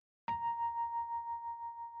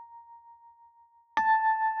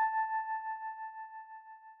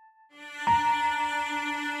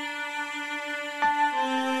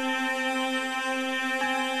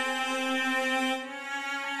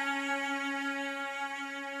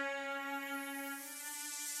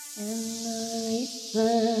And the reason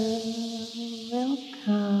will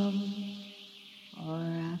come for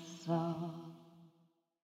us all.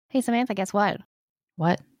 Hey, Samantha, guess what?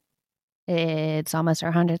 What? It's almost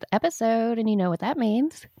our 100th episode, and you know what that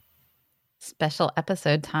means. Special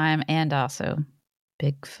episode time and also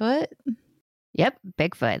Bigfoot? Yep,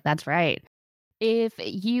 Bigfoot. That's right. If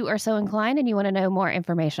you are so inclined and you want to know more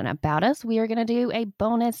information about us, we are going to do a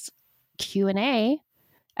bonus Q&A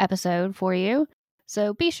episode for you.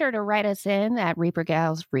 So be sure to write us in at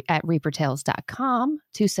reapertales.com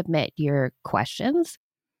to submit your questions.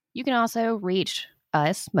 You can also reach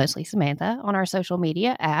us, mostly Samantha, on our social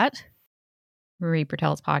media at Reaper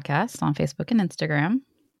Tales Podcast on Facebook and Instagram.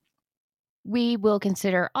 We will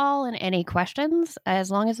consider all and any questions as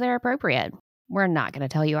long as they're appropriate. We're not going to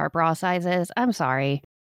tell you our bra sizes. I'm sorry.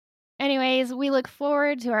 Anyways, we look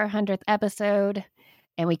forward to our 100th episode,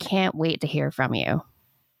 and we can't wait to hear from you.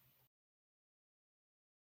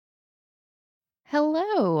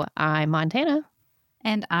 Hello, I'm Montana.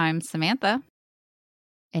 And I'm Samantha.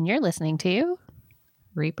 And you're listening to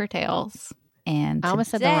Reaper Tales. And I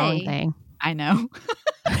almost said the wrong thing. I know.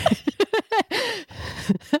 I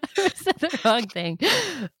said the wrong thing.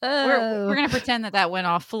 We're going to pretend that went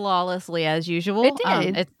off flawlessly as usual. It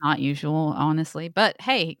did. It's not usual, honestly. But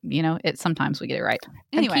hey, sometimes we get it right.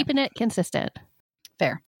 Anyway. I'm keeping it consistent.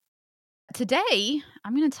 Fair. Today,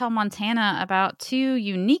 I'm going to tell Montana about two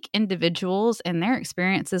unique individuals and their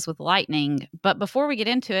experiences with lightning. But before we get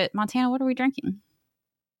into it, Montana, what are we drinking?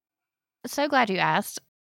 So glad you asked.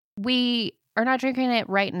 We are not drinking it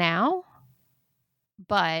right now,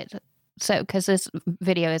 but because this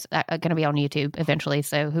video is going to be on YouTube eventually,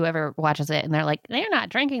 so whoever watches it and they're like, they're not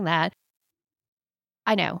drinking that.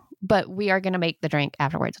 I know, but we are going to make the drink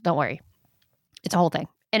afterwards. Don't worry. It's a whole thing.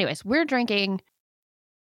 Anyways, we're drinking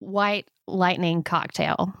White Lightning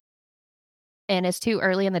cocktail. And it's too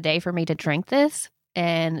early in the day for me to drink this.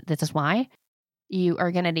 And this is why. You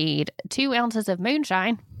are going to need 2 ounces of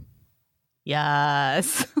moonshine.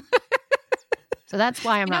 Yes. So that's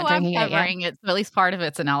why I'm not drinking it yet. At least part of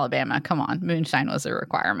it's in Alabama. Come on. Moonshine was a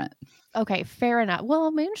requirement. Okay, fair enough.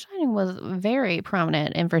 Well, moonshine was very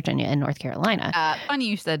prominent in Virginia and North Carolina. Funny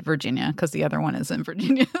you said Virginia because the other one is in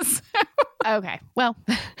Virginia. So. Okay, well,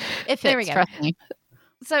 there we go. Trust me.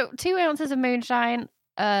 So 2 ounces of moonshine,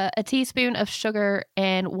 a teaspoon of sugar,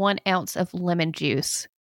 and 1 ounce of lemon juice.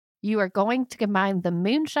 You are going to combine the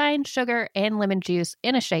moonshine, sugar, and lemon juice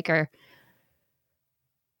in a shaker.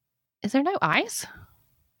 Is there no ice?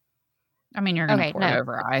 I mean, you're going to pour it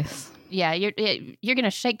over ice. Yeah, you're going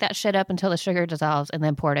to shake that shit up until the sugar dissolves and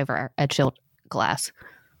then pour it over a chilled glass.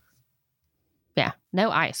 Yeah,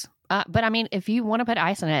 no ice. But I mean, if you want to put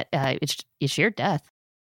ice in it, it's your death.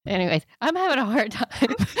 Anyways, I'm having a hard time.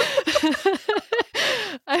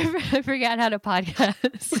 I forgot how to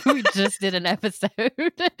podcast. We just did an episode. 2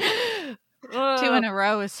 in a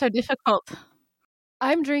row is so difficult.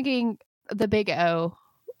 I'm drinking the Big O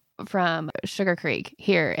from Sugar Creek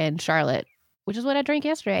here in Charlotte, which is what I drank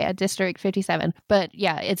yesterday at District 57. But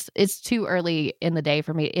yeah, it's too early in the day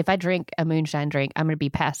for me. If I drink a moonshine drink, I'm going to be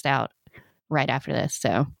passed out right after this.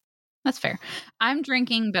 So that's fair. I'm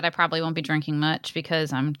drinking, but I probably won't be drinking much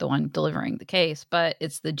because I'm the one delivering the case. But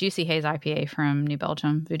it's the Juicy Haze IPA from New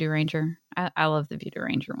Belgium, Voodoo Ranger. I love the Voodoo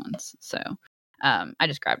Ranger ones. So I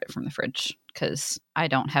just grabbed it from the fridge because I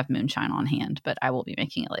don't have moonshine on hand, but I will be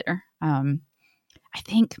making it later. I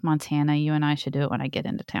think, Montana, you and I should do it when I get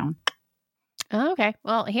into town. Oh, okay.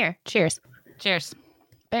 Well, here. Cheers. Cheers.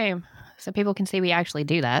 Boom. So people can see we actually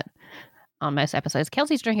do that on most episodes.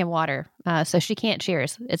 Kelsey's drinking water, so she can't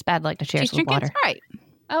cheers. It's bad luck to cheers with water. That's right.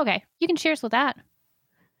 Okay. You can cheers with that.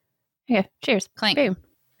 Yeah. Cheers. Clink. Boom.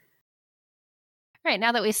 All right.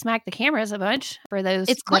 Now that we smacked the cameras a bunch for those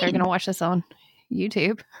that are going to watch this on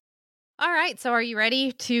YouTube. All right. So are you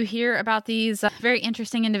ready to hear about these very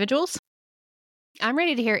interesting individuals? I'm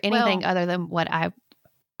ready to hear anything other than what I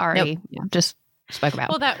already just spoke about.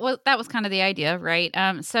 Well, that was kind of the idea, right?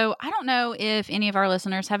 So I don't know if any of our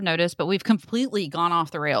listeners have noticed, but we've completely gone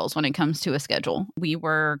off the rails when it comes to a schedule. We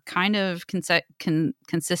were kind of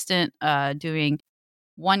consistent doing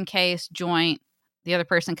one case joint, the other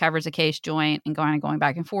person covers a case joint, and going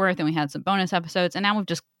back and forth. And we had some bonus episodes, and now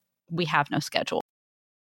we have no schedule.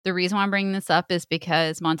 The reason why I'm bringing this up is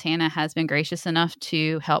because Montana has been gracious enough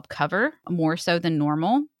to help cover more so than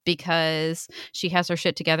normal because she has her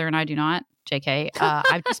shit together and I do not. JK.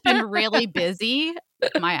 I've just been really busy.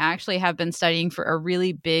 I actually have been studying for a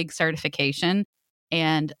really big certification,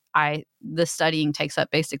 and the studying takes up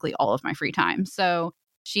basically all of my free time. So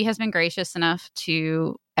she has been gracious enough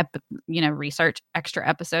to, research extra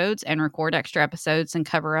episodes and record extra episodes and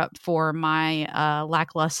cover up for my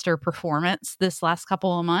lackluster performance this last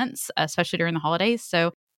couple of months, especially during the holidays.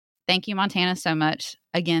 So thank you, Montana, so much.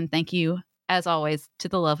 Again, thank you, as always, to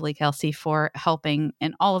the lovely Kelsey for helping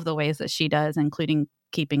in all of the ways that she does, including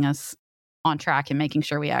keeping us on track and making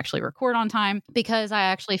sure we actually record on time, because I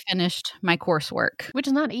actually finished my coursework, which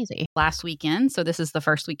is not easy, last weekend. So this is the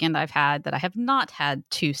first weekend I've had that I have not had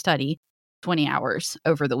to study 20 hours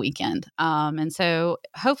over the weekend. And so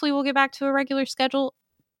hopefully we'll get back to a regular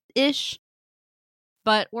schedule-ish,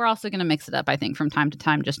 but we're also going to mix it up, I think, from time to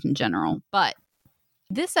time, just in general. But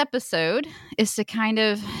this episode is to kind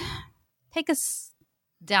of take us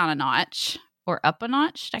down a notch or up a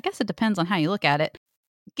notch. I guess it depends on how you look at it.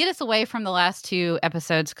 Get us away from the last two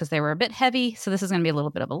episodes because they were a bit heavy. So this is going to be a little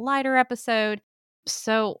bit of a lighter episode.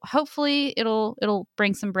 So hopefully it'll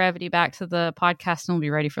bring some brevity back to the podcast and we'll be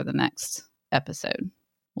ready for the next episode.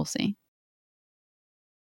 We'll see.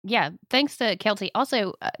 Yeah. Thanks to Kelsey.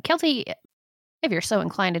 Also, Kelsey, if you're so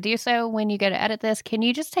inclined to do so, when you go to edit this, can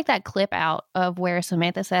you just take that clip out of where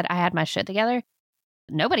Samantha said, I had my shit together?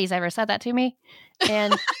 Nobody's ever said that to me.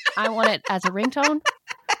 And I want it as a ringtone.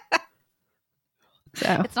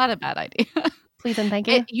 So it's not a bad idea. Please and thank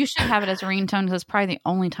you. You should have it as a ringtone because it's probably the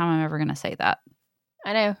only time I'm ever going to say that.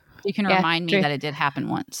 I know. You can remind me that it did happen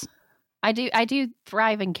once. I do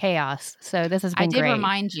thrive in chaos. So this has been great. I did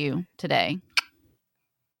remind you today.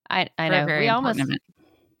 I know. We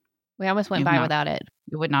almost went by without it.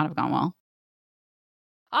 It would not have gone well.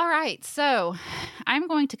 All right. So I'm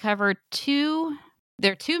going to cover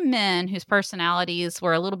there are two men whose personalities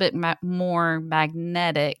were a little bit more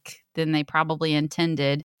magnetic than they probably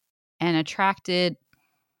intended and attracted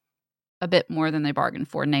a bit more than they bargained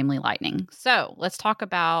for, namely lightning. So let's talk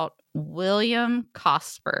about William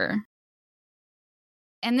Cosper.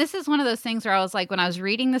 And this is one of those things where I was like, when I was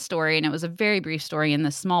reading the story, and it was a very brief story in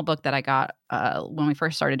this small book that I got when we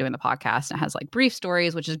first started doing the podcast. It has like brief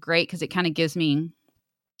stories, which is great because it kind of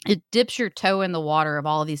it dips your toe in the water of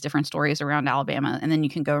all of these different stories around Alabama. And then you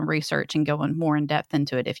can go and research and go in more in depth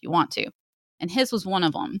into it if you want to. And his was one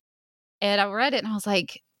of them. And I read it and I was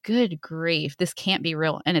like, good grief, this can't be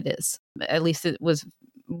real. And it is. At least it was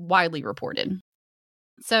widely reported.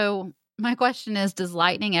 So my question is, does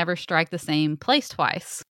lightning ever strike the same place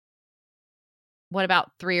twice? What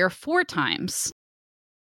about 3 or 4 times?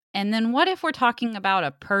 And then what if we're talking about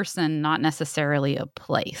a person, not necessarily a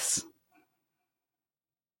place?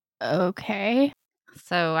 Okay.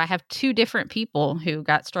 So I have 2 different people who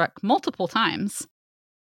got struck multiple times.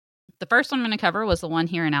 The first one I'm going to cover was the one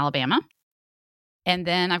here in Alabama. And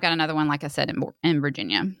then I've got another one, like I said, in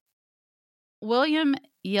Virginia. William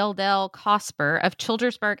Yeldell Cosper of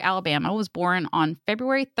Childersburg, Alabama, was born on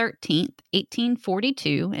February 13th,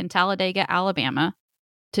 1842 in Talladega, Alabama,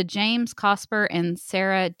 to James Cosper and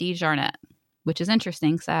Sarah DeJarnette, which is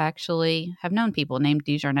interesting because I actually have known people named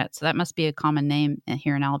DeJarnette, so that must be a common name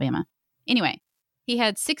here in Alabama. Anyway, he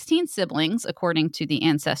had 16 siblings, according to the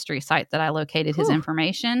ancestry site that I located his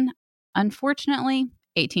information. Unfortunately,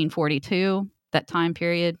 1842, that time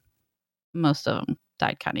period, most of them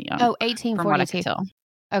died kind of young. Oh, 1842. From what I could tell.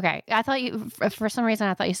 Okay. I thought for some reason,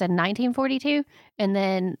 I thought you said 1942. And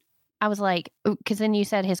then I was like, because then you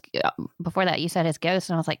said before that, you said his ghost.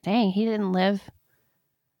 And I was like, dang, he didn't live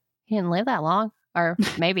that long. Or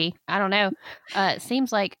maybe, I don't know. It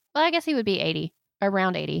seems like, well, I guess he would be 80,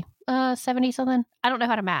 around 80, 70 something. I don't know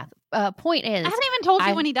how to math. Point is, I haven't even told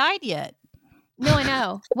you when he died yet. No, I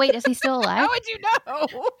know. Wait, is he still alive? How would you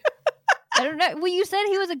know? I don't know. Well, you said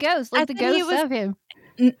he was a ghost, like the ghost of him.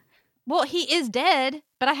 Well, he is dead,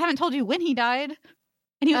 but I haven't told you when he died.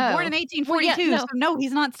 And he was born in 1842, so no,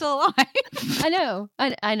 he's not still alive. I know.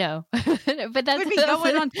 I know. But that's would be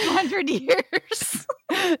going on 200 years.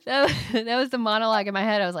 That was the monologue in my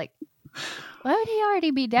head. I was like, why would he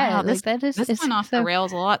already be dead? Wow, this went off the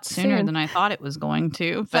rails a lot sooner than I thought it was going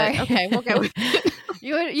to. But okay, we'll go with it.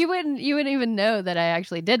 You wouldn't even know that I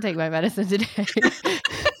actually did take my medicine today.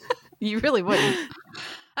 You really wouldn't.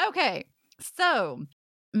 Okay, so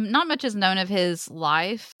not much is known of his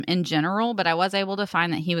life in general, but I was able to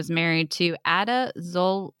find that he was married to Ada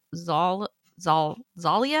Zalia,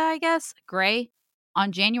 I guess, Gray,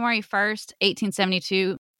 on January 1st,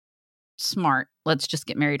 1872. Smart. Let's just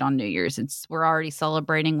get married on New Year's. We're already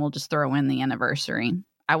celebrating. We'll just throw in the anniversary.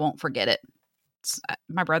 I won't forget it.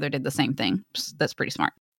 My brother did the same thing. That's pretty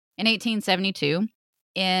smart. In 1872,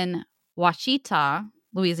 in Ouachita,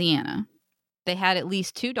 Louisiana, they had at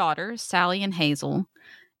least 2 daughters, Sally and Hazel.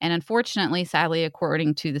 And unfortunately, sadly,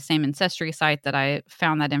 according to the same ancestry site that I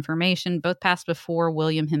found that information, both passed before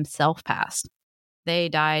William himself passed. They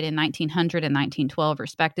died in 1900 and 1912,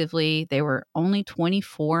 respectively. They were only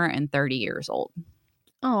 24 and 30 years old.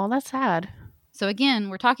 Oh, that's sad. So again,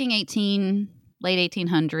 we're talking late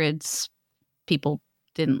 1800s. People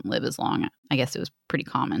didn't live as long. I guess it was pretty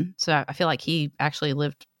common. So I feel like he actually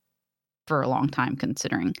lived for a long time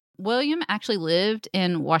considering. William actually lived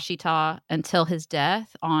in Washita until his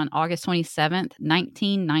death on August 27th,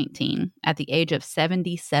 1919, at the age of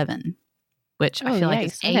 77, which I feel like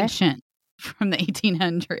is ancient from the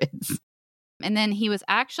 1800s. And then he was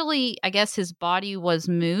actually, I guess his body was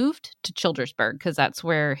moved to Childersburg because that's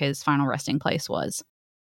where his final resting place was.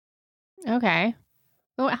 Okay.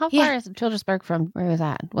 Well, how far is Childersburg from where was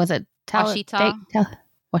that? Was it Washita?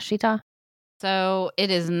 Washita? So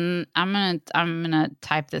it is. I'm gonna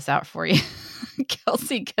type this out for you,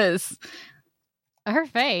 Kelsey, because her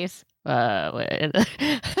face. I'm trying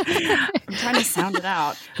to sound it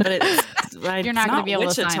out, but you're not going to be able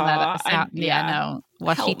Wichita. to sign that. No,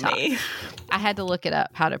 Washita. I had to look it up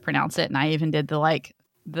how to pronounce it, and I even did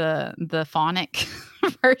the phonic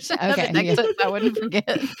version of it next to it, so I wouldn't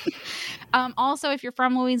forget. Also, if you're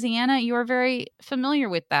from Louisiana, you are very familiar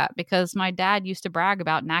with that because my dad used to brag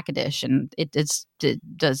about Natchitoches, and it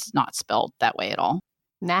does not spell that way at all.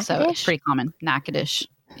 Natchitoches? So it's pretty common. Natchitoches.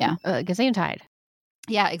 Yeah. Gesundheit.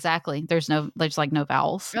 Yeah, exactly. There's like no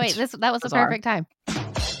vowels. Oh, wait, that was the perfect time.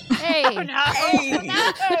 Hey. Oh, no. Hey.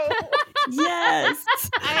 No. Yes.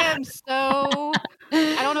 I am so.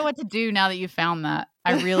 I don't know what to do now that you found that.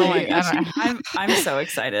 I really. I'm so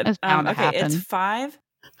excited. Okay, it's 5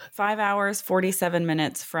 hours 47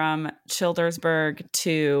 minutes from Childersburg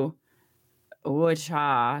to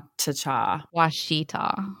Washita.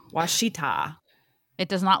 It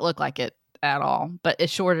does not look like it at all, but it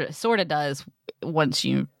sort of does once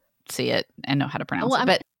you see it and know how to pronounce it.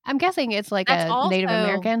 But I'm guessing it's like a Native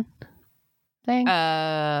American thing.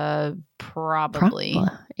 Probably.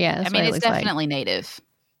 Yeah. I mean, it's definitely native.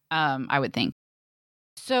 I would think.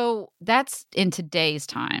 So that's in today's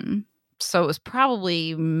time. So it was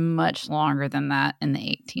probably much longer than that in the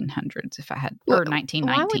 1800s, or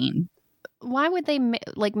 1919. Why would they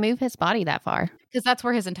move his body that far? Because that's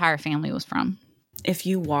where his entire family was from. If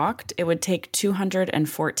you walked, it would take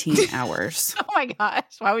 214 hours. Oh my gosh.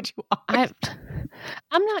 Why would you walk?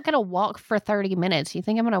 I'm not going to walk for 30 minutes. You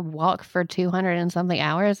think I'm going to walk for 200 and something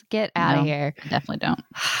hours? Get out of here. Definitely don't.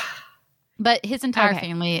 But his entire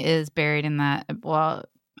family is buried in that. Well,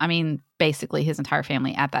 I mean, basically his entire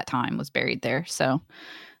family at that time was buried there. So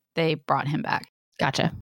they brought him back.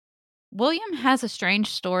 Gotcha. William has a strange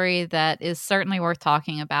story that is certainly worth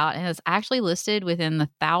talking about and is actually listed within the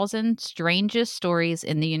 1,000 strangest stories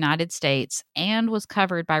in the United States and was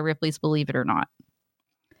covered by Ripley's Believe It or Not.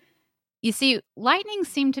 You see, lightning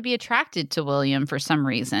seemed to be attracted to William for some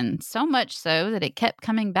reason, so much so that it kept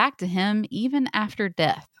coming back to him even after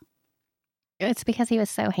death. It's because he was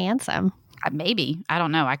so handsome. Maybe. I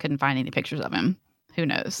don't know. I couldn't find any pictures of him. Who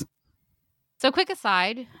knows? So quick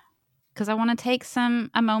aside, because I want to take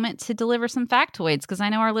a moment to deliver some factoids because I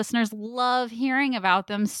know our listeners love hearing about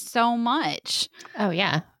them so much. Oh,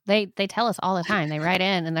 yeah. They tell us all the time. They write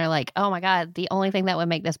in and they're like, oh, my God, the only thing that would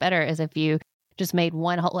make this better is if you just made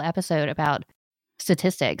one whole episode about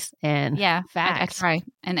statistics and facts. I try.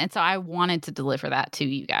 And so I wanted to deliver that to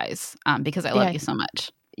you guys because I love you so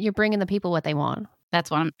much. You're bringing the people what they want.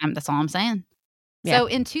 That's all I'm saying. Yeah. So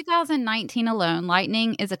in 2019 alone,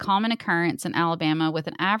 lightning is a common occurrence in Alabama with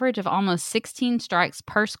an average of almost 16 strikes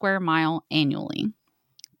per square mile annually.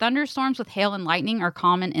 Thunderstorms with hail and lightning are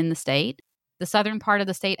common in the state. The southern part of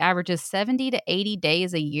the state averages 70 to 80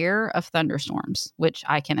 days a year of thunderstorms, which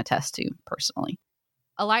I can attest to personally.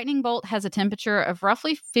 A lightning bolt has a temperature of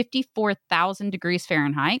roughly 54,000 degrees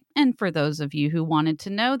Fahrenheit. And for those of you who wanted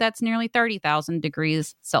to know, that's nearly 30,000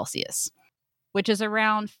 degrees Celsius, which is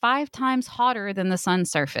around 5 times hotter than the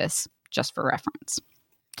sun's surface, just for reference.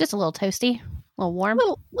 Just a little toasty, a little warm.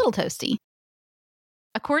 Little toasty.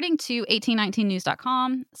 According to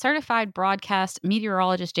 1819news.com, certified broadcast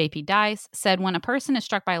meteorologist J.P. Dice said when a person is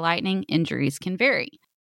struck by lightning, injuries can vary.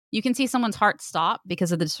 You can see someone's heart stop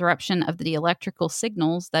because of the disruption of the electrical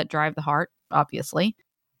signals that drive the heart, obviously.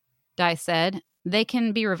 Dice said, they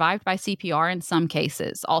can be revived by CPR in some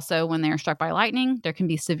cases. Also, when they are struck by lightning, there can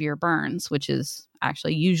be severe burns, which is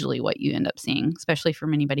actually usually what you end up seeing, especially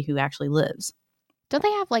from anybody who actually lives. Don't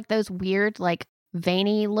they have like those weird, like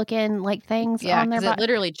veiny looking like things on their body? Yeah, it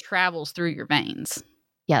literally travels through your veins.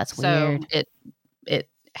 Yeah, that's weird. So it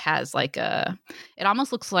has like it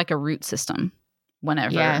almost looks like a root system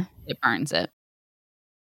whenever it burns it.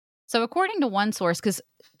 So according to one source, because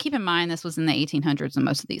keep in mind this was in the 1800s and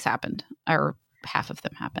most of these happened, or half of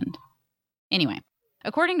them happened. Anyway,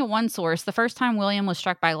 According to one source, the first time William was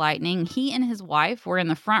struck by lightning, he and his wife were in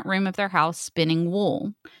the front room of their house spinning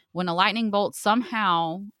wool when a lightning bolt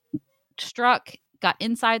somehow got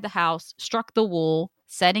inside the house, struck the wool,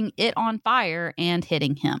 setting it on fire and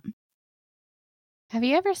hitting him. Have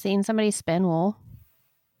you ever seen somebody spin wool?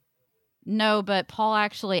 No, but Paul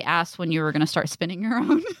actually asked when you were going to start spinning your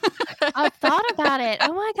own. I've thought about it.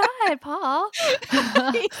 Oh my God, Paul.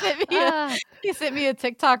 He sent me a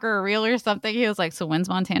TikTok or a reel or something. He was like, so when's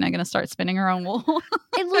Montana going to start spinning her own wool?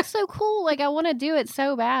 It looks so cool. Like, I want to do it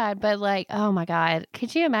so bad, but like, oh my God.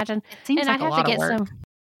 Could you imagine? It seems like a lot of work.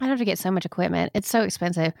 I'd have to get so much equipment. It's so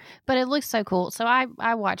expensive, but it looks so cool. So I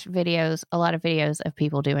watch a lot of videos of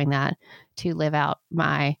people doing that to live out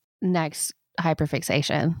my next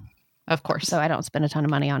hyperfixation. Of course. So I don't spend a ton of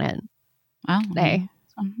money on it. Well,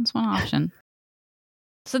 that's one option.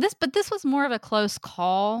 But this was more of a close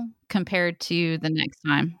call compared to the next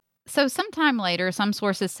time. So sometime later, some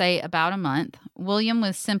sources say about a month, William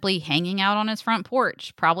was simply hanging out on his front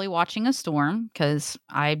porch, probably watching a storm, because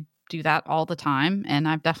I do that all the time. And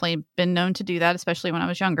I've definitely been known to do that, especially when I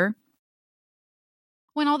was younger.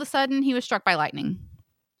 When all of a sudden he was struck by lightning.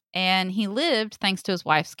 And he lived thanks to his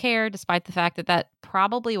wife's care, despite the fact that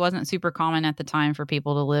probably wasn't super common at the time for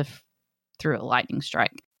people to live through a lightning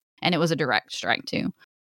strike. And it was a direct strike, too.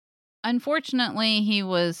 Unfortunately, he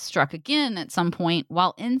was struck again at some point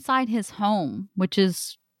while inside his home, which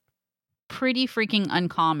is pretty freaking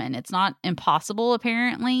uncommon. It's not impossible,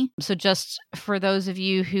 apparently. So just for those of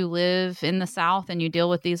you who live in the South and you deal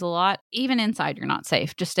with these a lot, even inside, you're not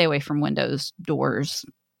safe. Just stay away from windows, doors,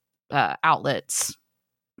 outlets.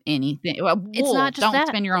 Anything. Wool. It's not just don't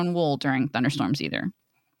spin your own wool during thunderstorms either.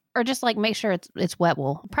 Or just like make sure it's wet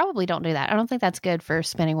wool. Probably don't do that. I don't think that's good for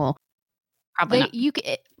spinning wool. Probably not.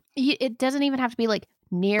 It doesn't even have to be like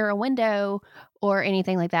near a window or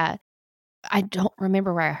anything like that. I don't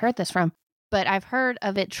remember where I heard this from, but I've heard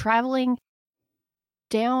of it traveling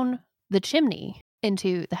down the chimney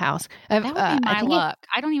into the house. That would be my luck.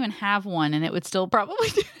 I don't even have one, and it would still probably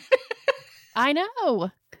do it. I know.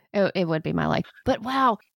 It would be my luck. But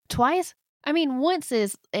wow, twice? I mean, once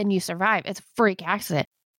is, and you survive. It's a freak accident.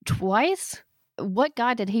 Twice? What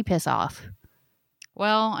god did he piss off?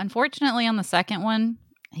 Well, unfortunately, on the second one,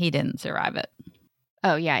 he didn't survive it.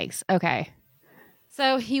 Oh, yikes. Okay.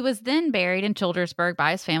 So he was then buried in Childersburg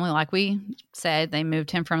by his family. Like we said, they moved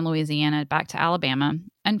him from Louisiana back to Alabama.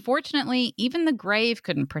 Unfortunately, even the grave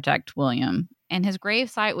couldn't protect William, and his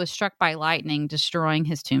gravesite was struck by lightning, destroying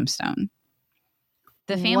his tombstone.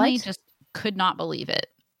 The family just could not believe it.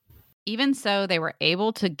 Even so, they were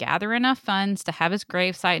able to gather enough funds to have his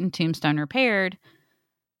gravesite and tombstone repaired,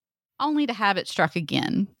 only to have it struck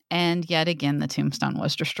again. And yet again, the tombstone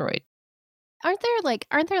was destroyed. Aren't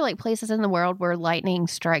there places in the world where lightning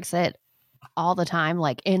strikes it all the time,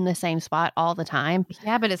 like in the same spot all the time?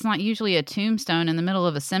 Yeah, but it's not usually a tombstone in the middle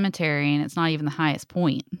of a cemetery, and it's not even the highest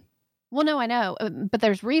point. Well, no, I know, but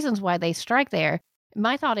there's reasons why they strike there.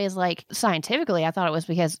 My thought is, like, scientifically, I thought it was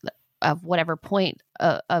because of whatever point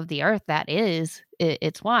of the earth that is.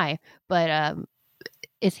 It's why. But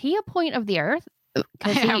is he a point of the earth?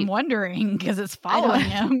 I'm wondering, because it's following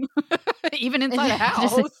him, even inside a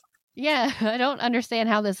house. Yeah, I don't understand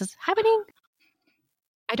how this is happening.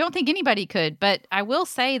 I don't think anybody could, but I will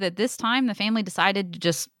say that this time the family decided to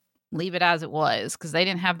just leave it as it was because they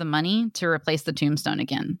didn't have the money to replace the tombstone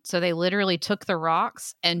again. So they literally took the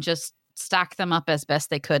rocks and just stacked them up as best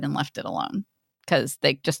they could and left it alone because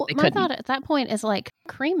they couldn't. My thought at that point is like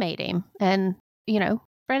cremate him and,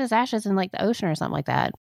 spread his ashes in like the ocean or something like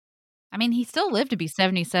that. I mean, he still lived to be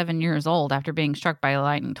 77 years old after being struck by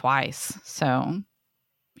lightning twice. So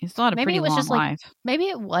he still had a pretty long life. Maybe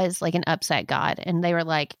it was like an upset God and they were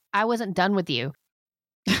like, I wasn't done with you.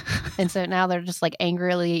 And so now they're just like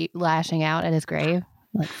angrily lashing out at his grave.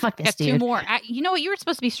 Like, fuck this dude. 2 more. You know what? You were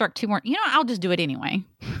supposed to be struck 2 more. I'll just do it anyway.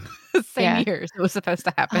 Same years it was supposed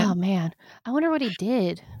to happen. Oh, man. I wonder what he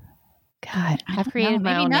did. God, I've created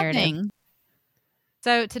my own narrative.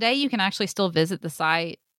 So today you can actually still visit the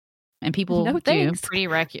site. And people do pretty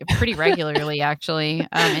regularly, actually.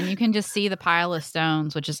 And you can just see the pile of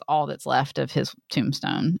stones, which is all that's left of his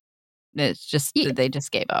tombstone. It's just that they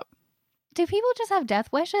just gave up. Do people just have death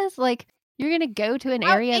wishes? Like, you're going to go to an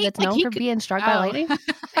area that's known for being struck by lightning?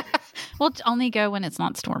 Well, only go when it's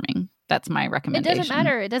not storming. That's my recommendation. It doesn't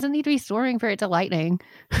matter. It doesn't need to be storming for it to lightning.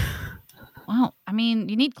 Well, I mean,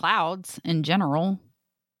 you need clouds in general.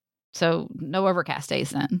 So no overcast days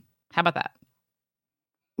then. How about that?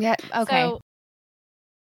 Yeah, okay. So,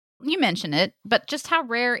 you mentioned it, but just how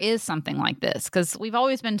rare is something like this? Because we've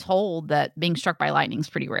always been told that being struck by lightning is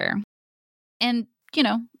pretty rare. And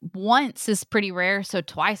once is pretty rare. So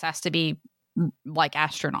twice has to be like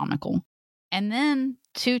astronomical. And then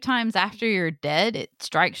 2 times after you're dead, it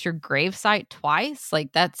strikes your gravesite twice.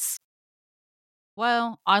 Like that's,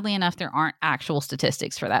 well, oddly enough, there aren't actual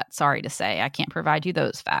statistics for that. Sorry to say, I can't provide you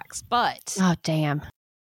those facts. But oh, damn.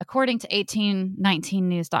 According to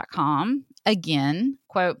 1819news.com, again,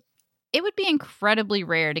 quote, "It would be incredibly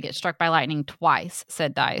rare to get struck by lightning twice,"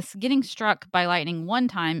 said Dice. "Getting struck by lightning one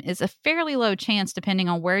time is a fairly low chance depending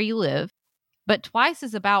on where you live, but twice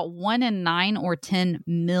is about 1 in 9 or 10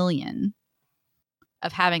 million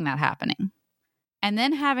of having that happening. And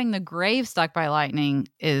then having the grave struck by lightning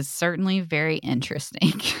is certainly very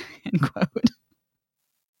interesting," end quote.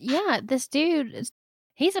 Yeah, this dude,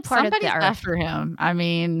 he's a part Somebody's of the earth. after him. I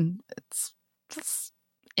mean, it's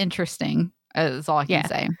interesting, is all I can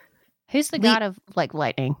say. Who's the god of like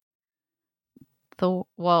lightning?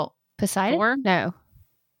 Poseidon? Thor? No.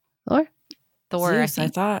 Thor? Thor, Zeus, I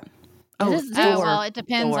thought. Well, it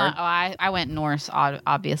depends on. I went Norse,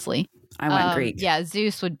 obviously. I went Greek. Yeah,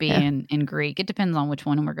 Zeus would be in Greek. It depends on which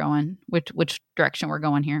one we're going, which direction we're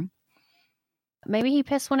going here. Maybe he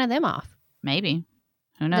pissed one of them off. Maybe.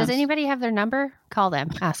 Who knows? Does anybody have their number? Call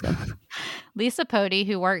them. Ask them. Lisa Pody,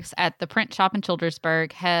 who works at the print shop in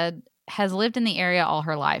Childersburg, has lived in the area all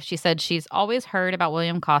her life. She said she's always heard about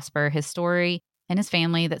William Cosper, his story, and his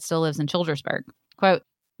family that still lives in Childersburg. Quote,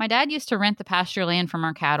 "My dad used to rent the pasture land from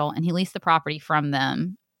our cattle, and he leased the property from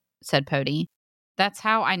them," said Pody. "That's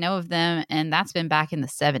how I know of them, and that's been back in the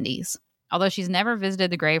 70s. Although she's never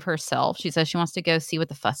visited the grave herself, she says she wants to go see what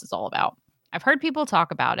the fuss is all about. I've heard people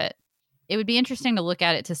talk about it. It would be interesting to look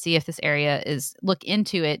into it to see if this area is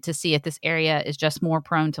just more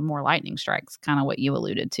prone to more lightning strikes," kind of what you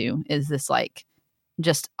alluded to. Is this like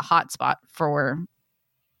just a hot spot for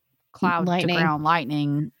cloud to ground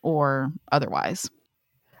lightning or otherwise?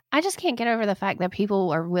 I just can't get over the fact that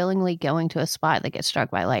people are willingly going to a spot that gets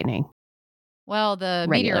struck by lightning. Well, the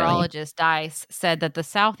meteorologist Dice said that the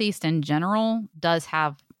Southeast in general does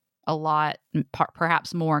have a lot,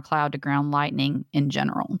 perhaps more cloud to ground lightning in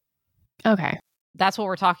general. Okay. That's what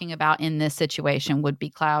we're talking about in this situation would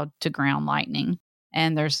be cloud to ground lightning.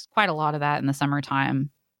 And there's quite a lot of that in the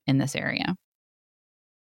summertime in this area.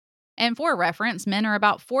 And for reference, men are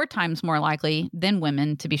about 4 times more likely than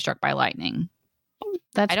women to be struck by lightning.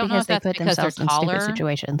 I don't know if that's because they're taller in stupid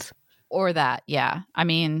situations. Or that, yeah. I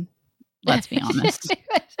mean, let's be honest.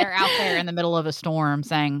 They're out there in the middle of a storm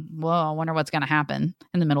saying, "Whoa, I wonder what's going to happen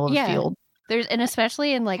in the middle of a field." And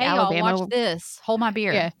especially in like hey, Alabama. Y'all, watch this. Hold my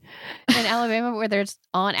beer. Yeah. In Alabama, where there's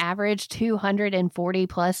on average 240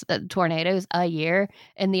 plus tornadoes a year,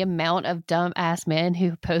 and the amount of dumb ass men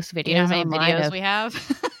who post videos. You know how many videos we have?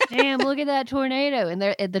 Damn, look at that tornado. And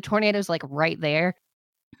the tornado's like right there.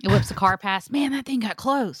 It whips a car past. Man, that thing got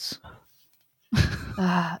close.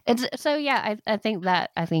 I think it's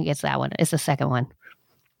that one. It's the second one.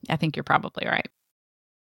 I think you're probably right.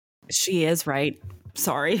 She is right.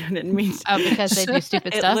 Sorry, I didn't mean to. Oh, because they do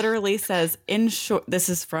stupid stuff? It literally says, in short, this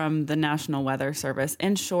is from the National Weather Service.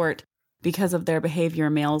 In short, because of their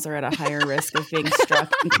behavior, males are at a higher risk of being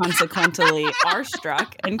struck and consequently are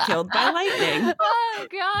struck and killed by lightning. Oh,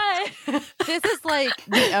 God. This is like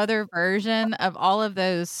the other version of all of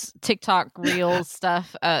those TikTok Reels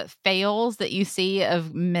stuff, fails that you see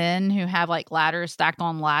of men who have like ladders stacked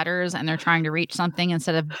on ladders and they're trying to reach something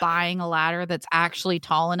instead of buying a ladder that's actually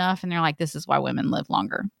tall enough. And they're like, this is why women live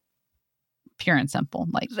longer. Pure and simple.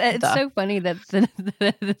 Like, it's so funny that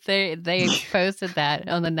they posted that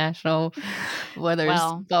on the National Weather.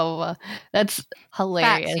 Well, that's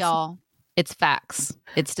hilarious, facts, y'all. It's facts.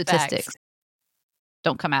 It's statistics. Facts.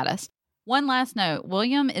 Don't come at us. One last note: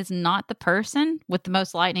 William is not the person with the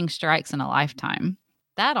most lightning strikes in a lifetime.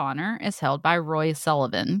 That honor is held by Roy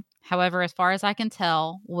Sullivan. However, as far as I can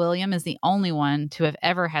tell, William is the only one to have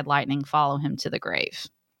ever had lightning follow him to the grave.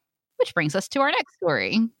 Which brings us to our next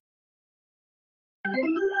story. Oh,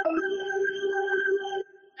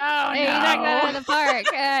 hey, no. You knocked that out of the park.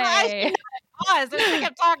 Hey. I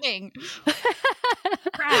kept talking.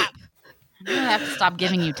 Crap. I'm going to have to stop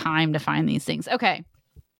giving you time to find these things. Okay.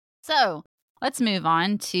 So let's move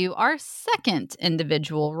on to our second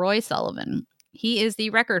individual, Roy Sullivan. He is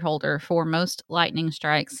the record holder for most lightning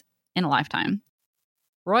strikes in a lifetime.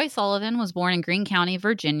 Roy Sullivan was born in Greene County,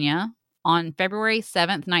 Virginia, on February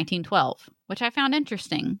 7th, 1912, which I found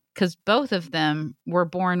interesting because both of them were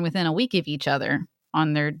born within a week of each other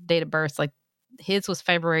on their date of birth. Like his was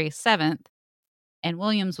February 7th and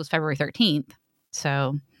William's was February 13th.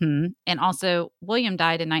 So, and also William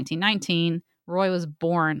died in 1919. Roy was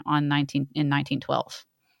born in 1912.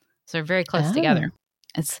 So they're very close together.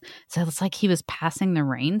 So it's like he was passing the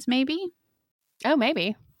reins, maybe? Oh,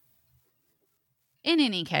 maybe. In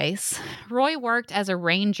any case, Roy worked as a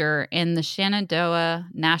ranger in the Shenandoah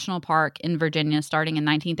National Park in Virginia starting in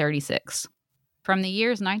 1936. From the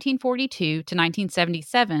years 1942 to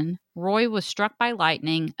 1977, Roy was struck by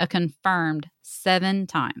lightning a confirmed 7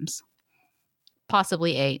 times.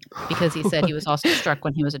 Possibly 8, because he said he was also struck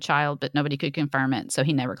when he was a child, but nobody could confirm it, so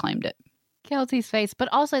he never claimed it. Kelsey's face. But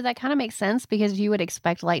also, that kind of makes sense because you would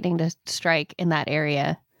expect lightning to strike in that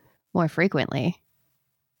area more frequently.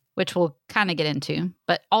 Which we'll kind of get into.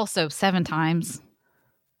 But also 7 times,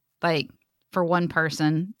 like, for one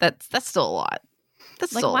person, that's still a lot.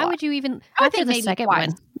 That's Like, still a why lot. would you even, I would after think the maybe second twice.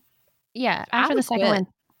 one? Yeah, I after the would second quit.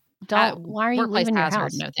 one, why are you Workplace leaving your hazard,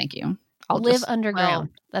 house? no, thank you. I'll live just underground.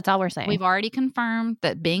 That's all we're saying. We've already confirmed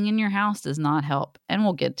that being in your house does not help, and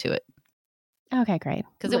we'll get to it. Okay, great.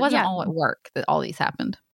 Because it wasn't all at work that all these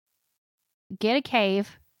happened. Get a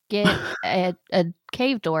cave. Get a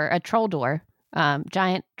cave door, a troll door,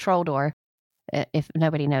 giant troll door. If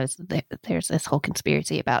nobody knows, there's this whole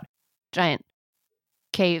conspiracy about giant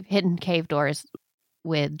hidden cave doors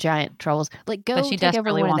with giant trolls. Like, go But she take over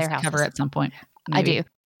desperately one of wants their to houses. cover at some point. I Maybe. do.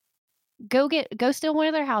 Go steal one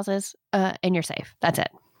of their houses, and you're safe. That's it.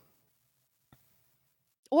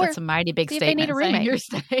 Or that's a mighty big see if they need statement a saying roommate. you're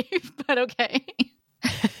safe, but okay.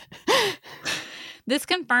 This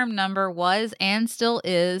confirmed number was and still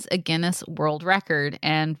is a Guinness World Record,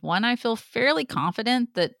 and one I feel fairly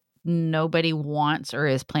confident that nobody wants or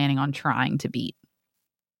is planning on trying to beat.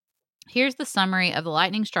 Here's the summary of the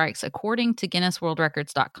lightning strikes according to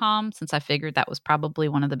GuinnessWorldRecords.com, since I figured that was probably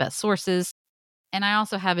one of the best sources. And I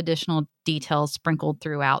also have additional details sprinkled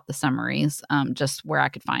throughout the summaries, just where I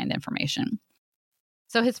could find information.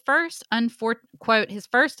 So his first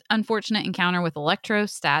unfortunate encounter with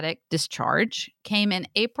electrostatic discharge came in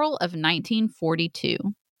April of 1942.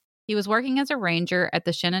 He was working as a ranger at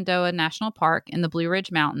the Shenandoah National Park in the Blue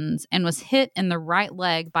Ridge Mountains and was hit in the right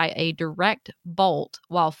leg by a direct bolt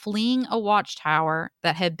while fleeing a watchtower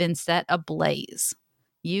that had been set ablaze.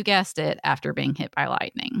 You guessed it, after being hit by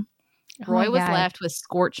lightning. Roy was left with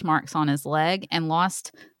scorch marks on his leg and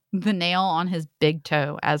lost the nail on his big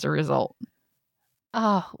toe as a result.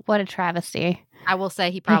 Oh, what a travesty. I will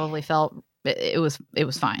say he probably felt it was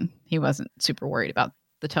fine. He wasn't super worried about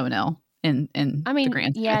the toenail in the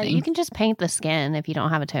grand scheme of things. You can just paint the skin if you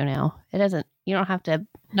don't have a toenail. You don't have to.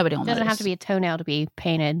 Nobody will It doesn't notice. have to be a toenail to be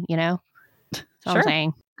painted, you know? That's all Sure. I'm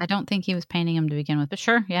saying. I don't think he was painting him to begin with, but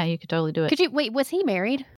sure, yeah, you could totally do it. Wait, was he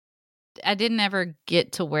married? I didn't ever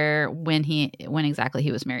get to when exactly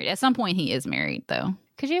he was married. At some point he is married, though.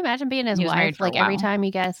 Could you imagine being his He was married wife, for a like every while. time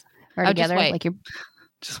you guys are Oh, together? just wait. Like you're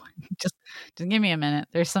Just give me a minute.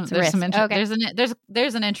 There's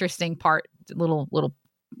an interesting part, little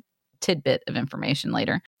tidbit of information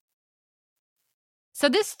later. So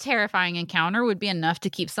this terrifying encounter would be enough to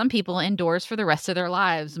keep some people indoors for the rest of their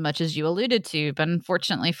lives, much as you alluded to. But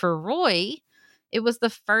unfortunately for Roy, it was the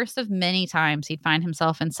first of many times he'd find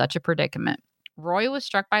himself in such a predicament. Roy was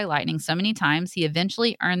struck by lightning so many times he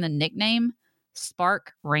eventually earned the nickname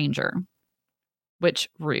Spark Ranger, which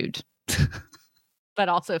rude, but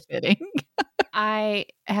also fitting. I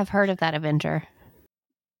have heard of that Avenger.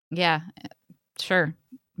 Yeah, sure,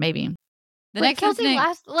 maybe. Kelsey's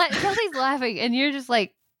laughing, and you're just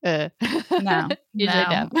like, No. You're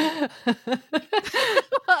No. dumb.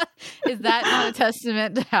 Is that not a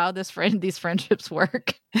testament to how these friendships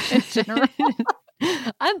work in general?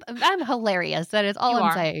 I'm hilarious. That is all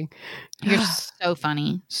I'm saying. You're so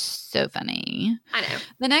funny. So funny. I know.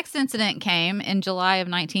 The next incident came in July of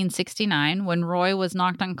 1969 when Roy was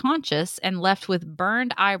knocked unconscious and left with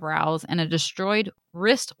burned eyebrows and a destroyed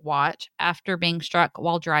wristwatch after being struck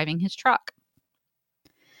while driving his truck.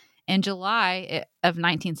 In July of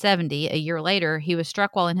 1970, a year later, he was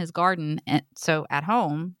struck while in his garden, so at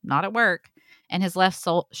home, not at work, and his left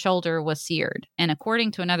shoulder was seared. And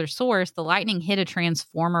according to another source, the lightning hit a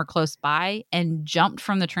transformer close by and jumped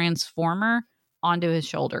from the transformer onto his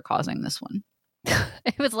shoulder, causing this one.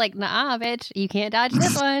 It was like, nah, bitch, you can't dodge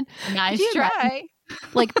this one. Nice try.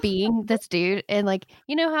 Like being this dude, and like,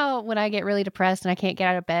 you know how when I get really depressed and I can't get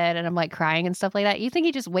out of bed and I'm like crying and stuff like that, you think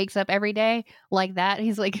he just wakes up every day like that?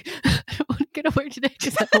 He's like, I don't want to go to work today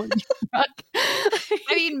because I want to be drunk.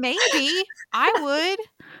 I mean, maybe I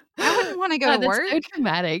wouldn't want to go to work. That's so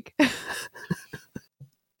dramatic.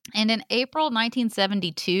 And in April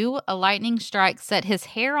 1972, a lightning strike set his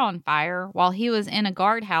hair on fire while he was in a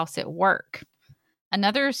guardhouse at work.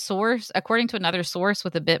 According to another source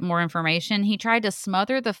with a bit more information, he tried to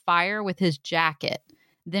smother the fire with his jacket,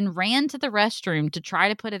 then ran to the restroom to try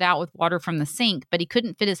to put it out with water from the sink, but he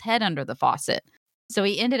couldn't fit his head under the faucet. So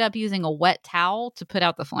he ended up using a wet towel to put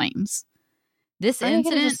out the flames. This Or he could have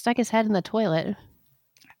incident, just stuck his head in the toilet.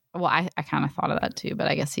 well, I kind of thought of that too, but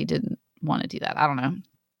I guess he didn't want to do that. I don't know.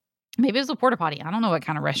 Maybe it was a porta potty. I don't know what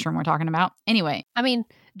kind of restroom we're talking about. Anyway, I mean,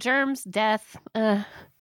 germs, death. I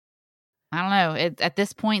don't know. At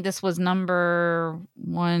this point, this was number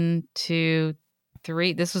 1, 2,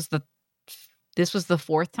 3. This was the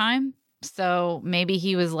fourth time. So maybe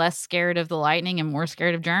he was less scared of the lightning and more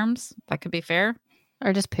scared of germs. That could be fair.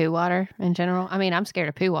 Or just poo water in general. I mean, I'm scared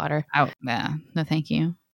of poo water. Oh, yeah. No, thank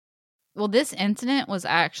you. Well, this incident was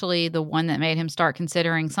actually the one that made him start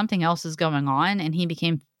considering something else is going on, and he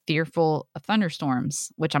became fearful of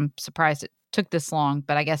thunderstorms, which I'm surprised it took this long.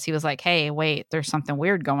 But I guess he was like, hey, wait, there's something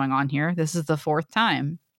weird going on here. This is the fourth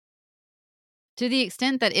time. To the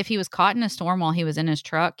extent that if he was caught in a storm while he was in his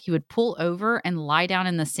truck, he would pull over and lie down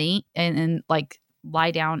in the seat and like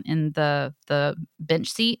lie down in the bench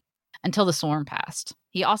seat until the storm passed.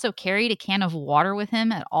 He also carried a can of water with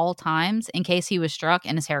him at all times in case he was struck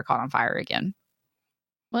and his hair caught on fire again.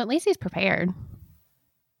 Well, at least he's prepared.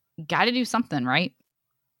 Got to do something, right?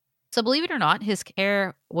 So believe it or not, his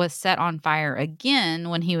hair was set on fire again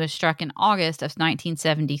when he was struck in August of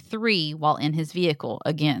 1973 while in his vehicle.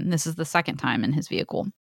 Again, this is the second time in his vehicle.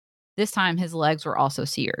 This time his legs were also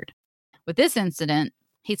seared. With this incident,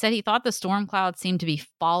 he said he thought the storm cloud seemed to be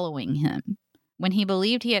following him. When he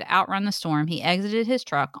believed he had outrun the storm, he exited his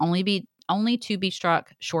truck only to be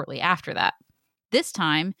struck shortly after that. This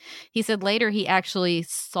time, he said later he actually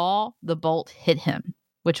saw the bolt hit him,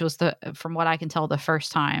 which was, from what I can tell, the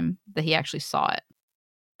first time that he actually saw it.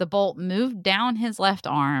 The bolt moved down his left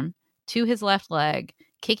arm to his left leg,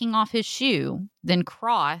 kicking off his shoe, then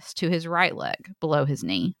crossed to his right leg below his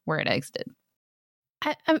knee where it exited.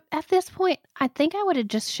 At this point, I think I would have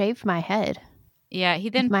just shaved my head. Yeah, he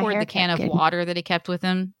then poured the can of water that he kept with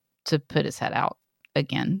him to put his head out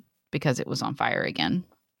again because it was on fire again.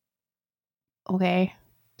 Okay.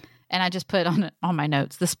 And I just put on my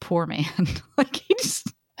notes, this poor man. Like, he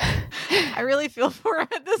just, I really feel for him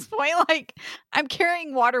at this point. Like, I'm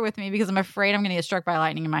carrying water with me because I'm afraid I'm going to get struck by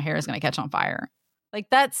lightning and my hair is going to catch on fire. Like,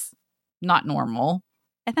 that's not normal.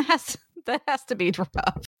 And that has to be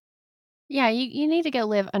rough. Yeah, you need to go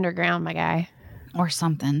live underground, my guy. Or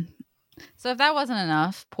something. So if that wasn't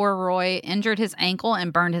enough, poor Roy injured his ankle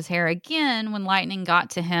and burned his hair again when lightning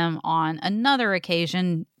got to him on another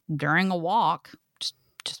occasion during a walk,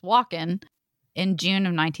 just walking, in June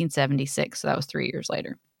of 1976. So that was 3 years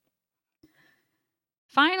later.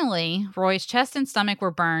 Finally, Roy's chest and stomach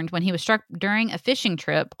were burned when he was struck during a fishing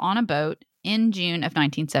trip on a boat in June of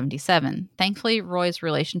 1977. Thankfully, Roy's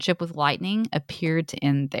relationship with lightning appeared to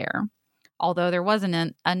end there. Although there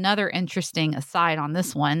wasn't another interesting aside on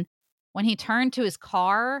this one. When he turned to his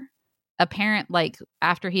car,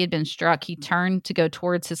 after he had been struck, he turned to go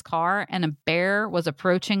towards his car and a bear was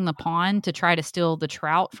approaching the pond to try to steal the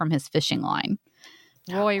trout from his fishing line.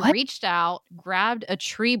 Roy reached out, grabbed a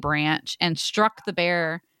tree branch, and struck the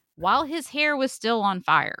bear while his hair was still on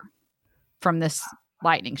fire from this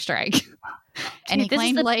lightning strike. And he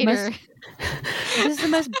claimed later... This is the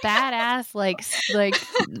most badass, like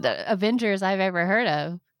the Avengers I've ever heard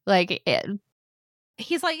of.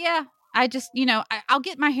 He's like, yeah, I just, I'll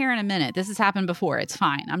get my hair in a minute. This has happened before. It's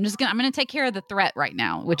fine. I'm going to take care of the threat right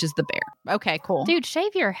now, which is the bear. Okay, cool. Dude,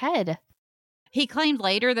 shave your head. He claimed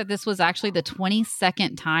later that this was actually the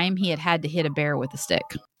 22nd time he had to hit a bear with a stick.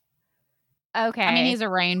 Okay. I mean, he's a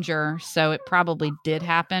ranger, so it probably did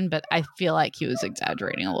happen, but I feel like he was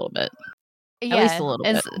exaggerating a little bit. Yeah, at least a little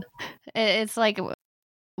bit. It's like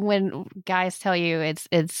when guys tell you it's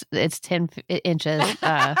 10 inches.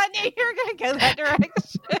 I knew you were going to go that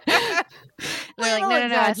direction. They're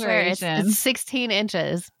like, no, I swear it's 16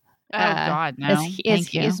 inches. Oh, God, no.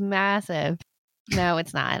 It's massive. No,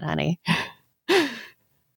 it's not, honey.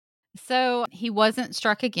 So he wasn't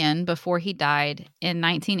struck again before he died in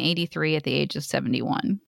 1983 at the age of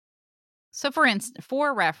 71. So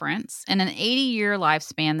for reference, in an 80-year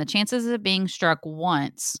lifespan, the chances of being struck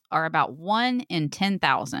once are about 1 in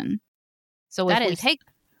 10,000. So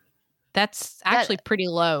that's actually pretty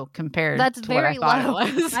low compared to what I thought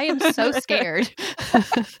it was. I am so scared.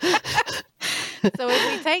 So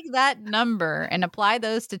if we take that number and apply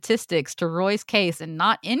those statistics to Roy's case and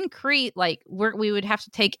not increase, like we would have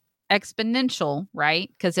to take exponential, right?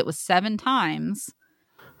 Because it was 7 times.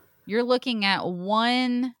 You're looking at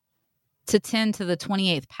 1 to 10 to the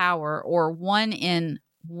 28th power, or 1 in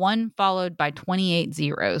 1 followed by 28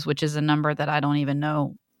 zeros, which is a number that I don't even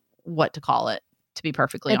know what to call it, to be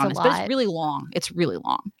perfectly honest. But it's really long. It's really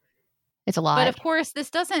long. It's a lot. But of course, this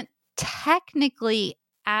doesn't technically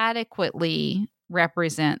adequately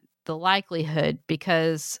represent the likelihood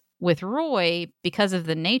because With Roy, because of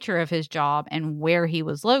the nature of his job and where he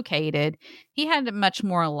was located, he had a much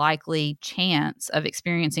more likely chance of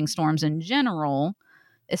experiencing storms in general,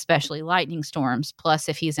 especially lightning storms. Plus,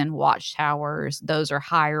 if he's in watchtowers, those are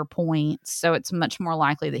higher points. So it's much more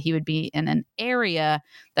likely that he would be in an area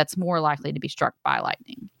that's more likely to be struck by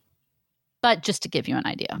lightning. But just to give you an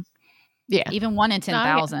idea. Yeah. Even 1 in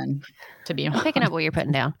 10,000 to be I'm picking up what you're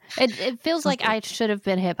putting down. It feels like I should have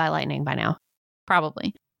been hit by lightning by now.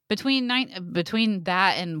 Probably. Between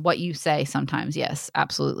that and what you say sometimes, yes,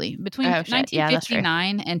 absolutely. Between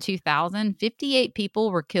 1959 and 2000, 58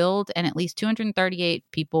 people were killed and at least 238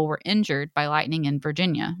 people were injured by lightning in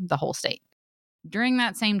Virginia, the whole state. During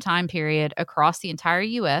that same time period, across the entire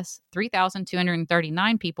U.S.,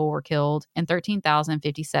 3,239 people were killed and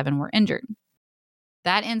 13,057 were injured.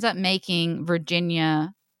 That ends up making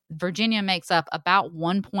Virginia makes up about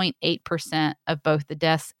 1.8% of both the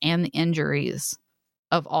deaths and the injuries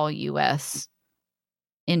of all U.S.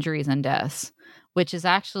 injuries and deaths, which is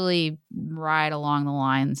actually right along the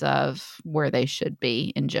lines of where they should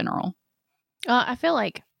be in general. I feel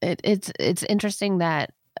like it's interesting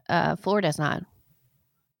that Florida's not,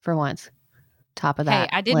 for once, top of that.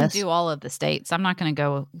 Hey, I didn't list. do all of the states. I'm not going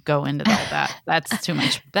to go into all that. That's too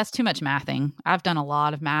much. That's too much mathing. I've done a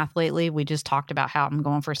lot of math lately. We just talked about how I'm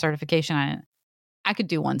going for certification. I could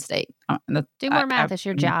do one state. Do more math. It's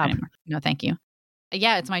your job. No, thank you.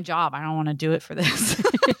 Yeah, it's my job. I don't want to do it for this.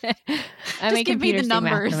 I mean, give me the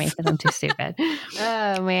numbers. I'm too stupid.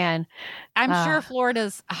 Oh, man. I'm sure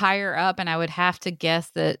Florida's higher up, and I would have to guess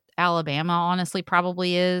that Alabama honestly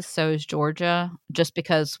probably is. So is Georgia, just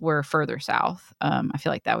because we're further south. I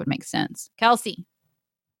feel like that would make sense. Kelsey,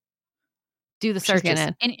 do the searches.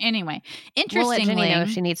 Anyway, interestingly. We'll let Jenny know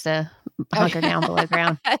if she needs to hunker down below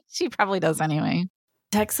ground. She probably does anyway.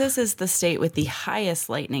 Texas is the state with the highest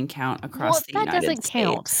lightning count across the United States. That doesn't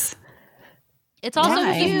count. It's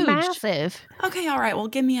also huge. Massive. Okay, all right. Well,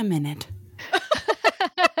 give me a minute.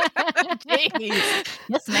 Jeez.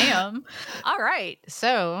 Yes, ma'am. All right.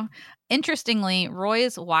 So, interestingly,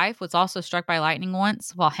 Roy's wife was also struck by lightning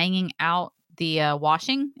once while hanging out the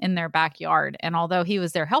washing in their backyard. And although he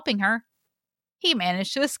was there helping her, he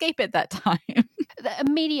managed to escape at that time. The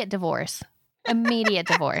immediate divorce.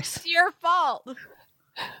 It's your fault.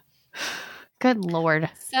 Good Lord.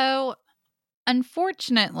 So,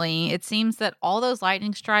 unfortunately, it seems that all those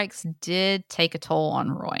lightning strikes did take a toll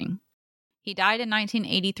on Roy. He died in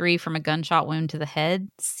 1983 from a gunshot wound to the head,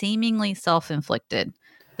 seemingly self-inflicted,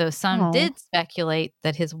 though some did speculate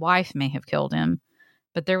that his wife may have killed him.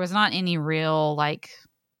 But there was not any real,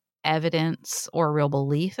 evidence or real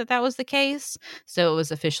belief that was the case, so it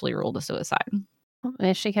was officially ruled a suicide.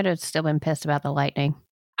 She could have still been pissed about the lightning.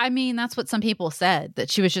 I mean, that's what some people said, that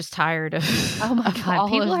she was just tired of. Oh my God,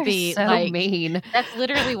 people are so mean. That's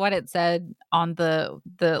literally what it said on the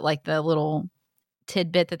little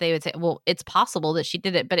tidbit that they would say. Well, it's possible that she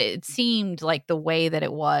did it, but it seemed like the way that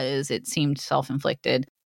it seemed self-inflicted.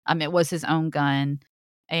 It was his own gun,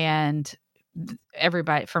 and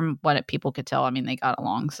everybody, from what people could tell, I mean, they got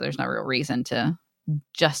along, so there's no real reason to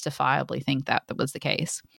justifiably think that was the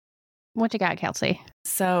case. What you got, Kelsey?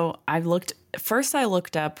 So I looked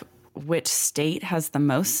up which state has the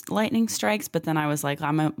most lightning strikes, but then I was like,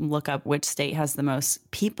 I'm going to look up which state has the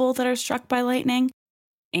most people that are struck by lightning.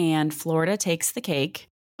 And Florida takes the cake.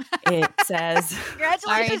 It says,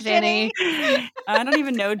 Congratulations, Jenny. I don't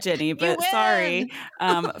even know Jenny, but sorry.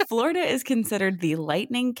 Florida is considered the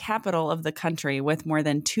lightning capital of the country with more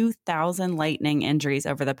than 2,000 lightning injuries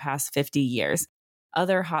over the past 50 years.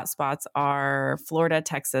 Other hotspots are Florida,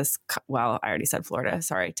 Texas. Well, I already said Florida.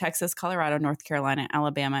 Sorry. Texas, Colorado, North Carolina,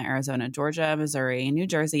 Alabama, Arizona, Georgia, Missouri, New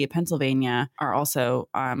Jersey, Pennsylvania are also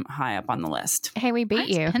high up on the list. Hey, we beat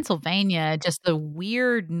you. Pennsylvania, just the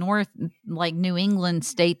weird North, New England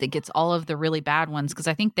state that gets all of the really bad ones, because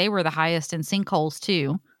I think they were the highest in sinkholes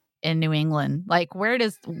too in New England.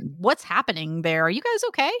 What's happening there? Are you guys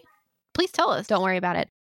okay? Please tell us. Don't worry about it.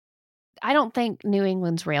 I don't think New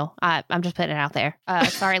England's real. I'm just putting it out there.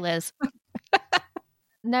 Sorry, Liz.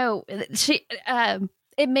 No,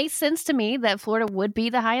 it makes sense to me that Florida would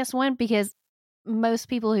be the highest one because most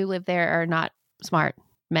people who live there are not smart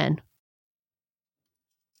men.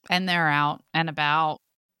 And they're out and about.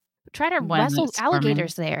 Try to wrestle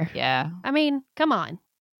alligators there. Yeah. I mean, come on.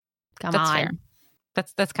 That's on. Fair.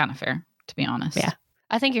 That's kind of fair, to be honest. Yeah.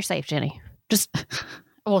 I think you're safe, Jenny. Just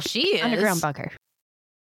well, she is. Underground bunker.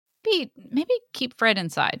 Maybe keep Fred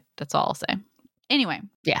inside. That's all I'll say. Anyway.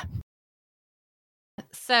 Yeah.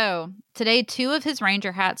 So today, 2 of his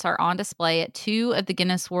Ranger hats are on display at 2 of the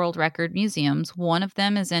Guinness World Record museums. One of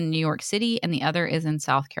them is in New York City and the other is in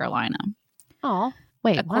South Carolina. Oh.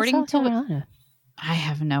 Wait, what's According South to Carolina? I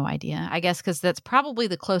have no idea. I guess because that's probably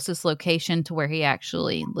the closest location to where he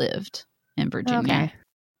actually lived in Virginia. Okay.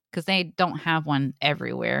 Because they don't have one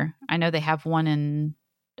everywhere. I know they have one in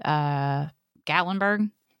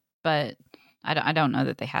Gatlinburg, but I don't know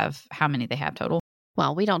that they have how many they have total.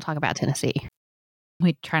 Well, we don't talk about Tennessee.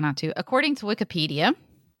 We try not to. According to Wikipedia,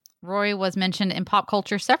 Roy was mentioned in pop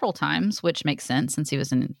culture several times, which makes sense since he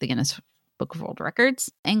was in the Guinness Book of World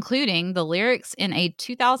Records, including the lyrics in a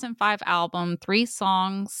 2005 album, 3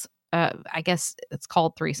 songs. I guess it's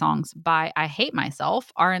called 3 songs by I Hate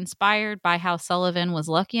Myself, are inspired by how Sullivan was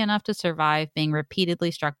lucky enough to survive being repeatedly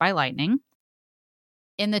struck by lightning.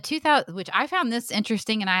 In the 2000, which I found this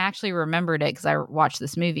interesting, and I actually remembered it because I watched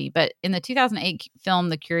this movie, but in the 2008 film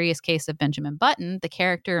The Curious Case of Benjamin Button, the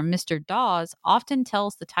character Mr. Dawes often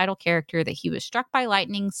tells the title character that he was struck by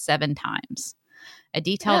lightning 7 times, a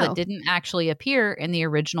detail that didn't actually appear in the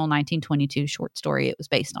original 1922 short story it was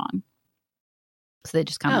based on. So they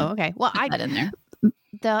just kind of okay. Well, put that in there.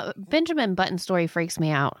 The Benjamin Button story freaks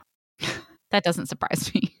me out. That doesn't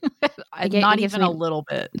surprise me. It Not gives even me a little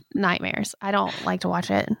bit. Nightmares. I don't like to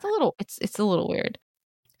watch it. It's a little weird.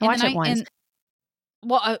 I watched it once.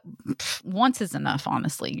 Once is enough,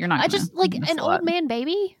 honestly. You're not I just like an old old man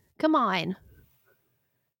baby. Come on.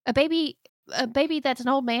 A baby that's an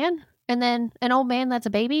old man, and then an old man that's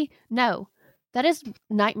a baby. No, that is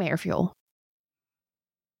nightmare fuel.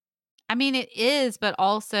 I mean, it is, but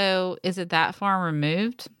also, is it that far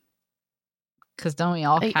removed? Because don't we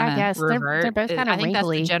all kind of revert? They're both kind of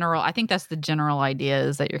wrinkly. I think that's the general idea,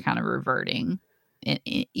 is that you're kind of reverting in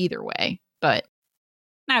either way. But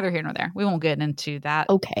neither here nor there. We won't get into that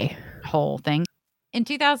whole thing. In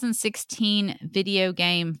 2016 video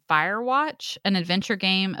game Firewatch, an adventure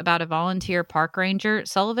game about a volunteer park ranger,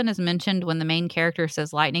 Sullivan is mentioned when the main character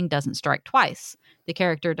says lightning doesn't strike twice. The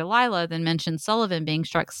character Delilah then mentions Sullivan being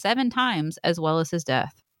struck 7 times, as well as his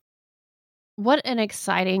death. What an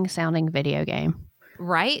exciting sounding video game.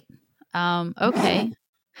 Right? Okay.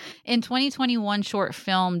 In 2021 short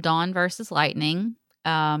film Dawn vs. Lightning,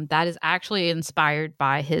 that is actually inspired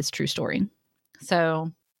by his true story.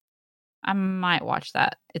 So I might watch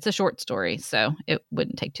that. It's a short story, so it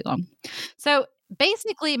wouldn't take too long. So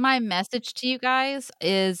basically, my message to you guys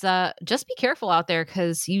is just be careful out there,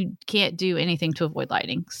 because you can't do anything to avoid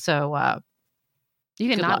lightning. So you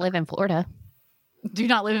cannot live in Florida. Do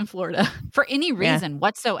not live in Florida for any reason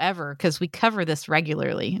whatsoever, because we cover this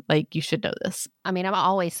regularly. Like, you should know this. I mean, I'm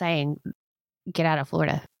always saying, get out of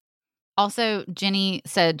Florida. Also, Jenny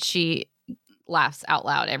said she laughs out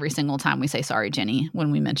loud every single time we say sorry, Jenny,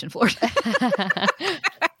 when we mention Florida.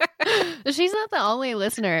 She's not the only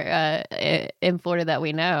listener in Florida that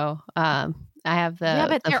we know. I have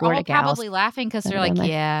but they're Florida all gals. Probably laughing because they're like,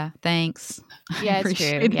 yeah, thanks. Yeah, it's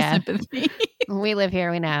true. Yeah, we live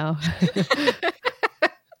here. We know.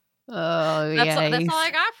 That's all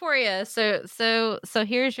I got for you. So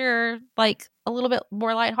here's your, like, a little bit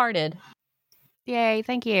more lighthearted. Yay!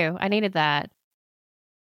 Thank you. I needed that.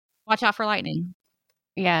 Watch out for lightning.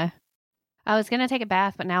 Yeah, I was gonna take a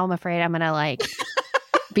bath, but now I'm afraid I'm gonna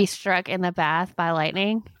be struck in the bath by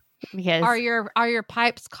lightning. Because are your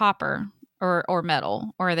pipes copper or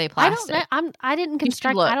metal, or are they plastic? I don't know. I didn't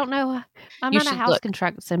construct. I don't know. I'm not a house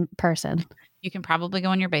construction person. You can probably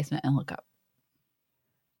go in your basement and look up.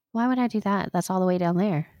 Why would I do that? That's all the way down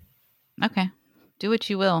there. Okay. Do what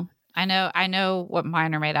you will. I know what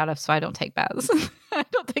mine are made out of, so I don't take baths. I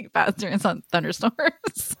don't take baths during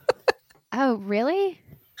thunderstorms. Oh, really?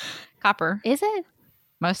 Copper. Is it?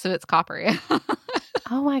 Most of it's copper, yeah.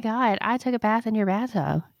 Oh my God. I took a bath in your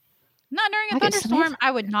bathtub. Not during a thunderstorm.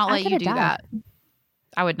 I would not let you do that.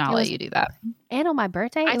 I would not let you do that. And on my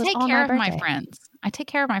birthday? I take care of my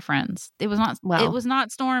friends. It was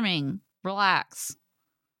not storming. Relax.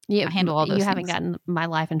 Yeah, I handle all those things. You haven't gotten my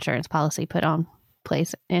life insurance policy put on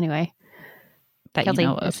place anyway. That Kelsey, you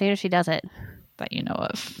know of. As soon as she does it. That you know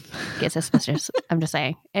of. Get suspicious. I'm just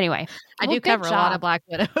saying. Anyway. I do cover a lot of Black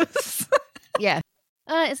Widows. Yeah.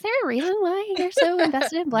 Is there a reason why you're so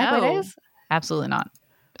invested in Black Widows? Absolutely not.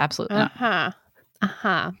 Absolutely not.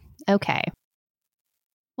 Okay.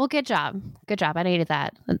 Well, good job. Good job. I needed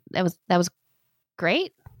that. That was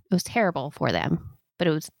great. It was terrible for them, but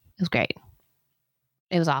it was great.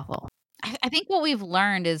 It was awful. I think what we've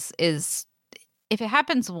learned is if it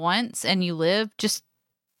happens once and you live, just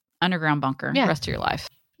underground bunker the rest of your life.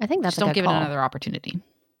 I think that's just don't give it another opportunity.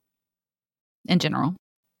 In general.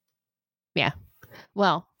 Yeah.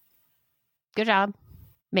 Well, good job,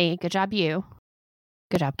 me. Good job, you.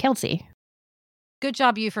 Good job, Kelsey. Good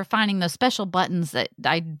job, you, for finding those special buttons that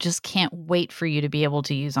I just can't wait for you to be able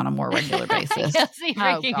to use on a more regular basis. Yes, he's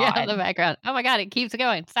freaking out in the background. Oh my God, it keeps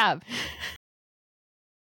going. Stop.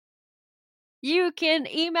 You can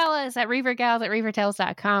email us at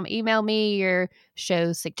revergals@revertales.com. Email me your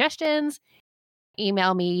show suggestions.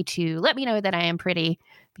 Email me to let me know that I am pretty,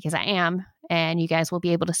 because I am. And you guys will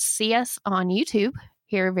be able to see us on YouTube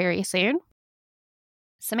here very soon.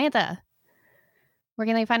 Samantha, where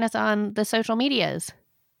can they find us on the social medias?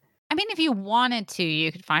 I mean, if you wanted to,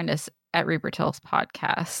 you could find us at Reaper Tales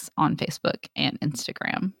Podcasts on Facebook and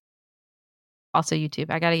Instagram. Also YouTube.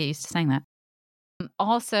 I got to get used to saying that.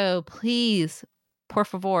 Also, please, por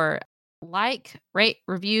favor, like, rate,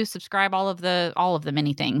 review, subscribe, all of the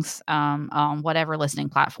many things on whatever listening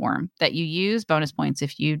platform that you use. Bonus points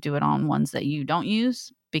if you do it on ones that you don't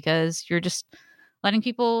use, because you're just helping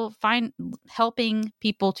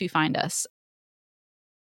people to find us.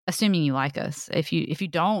 Assuming you like us. If you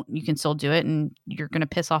don't, you can still do it, and you're going to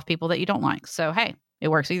piss off people that you don't like. So, hey, it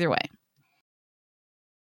works either way.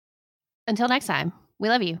 Until next time, we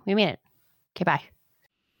love you. We mean it. Okay, bye.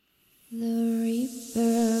 The Reaper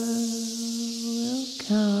will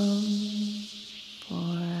come.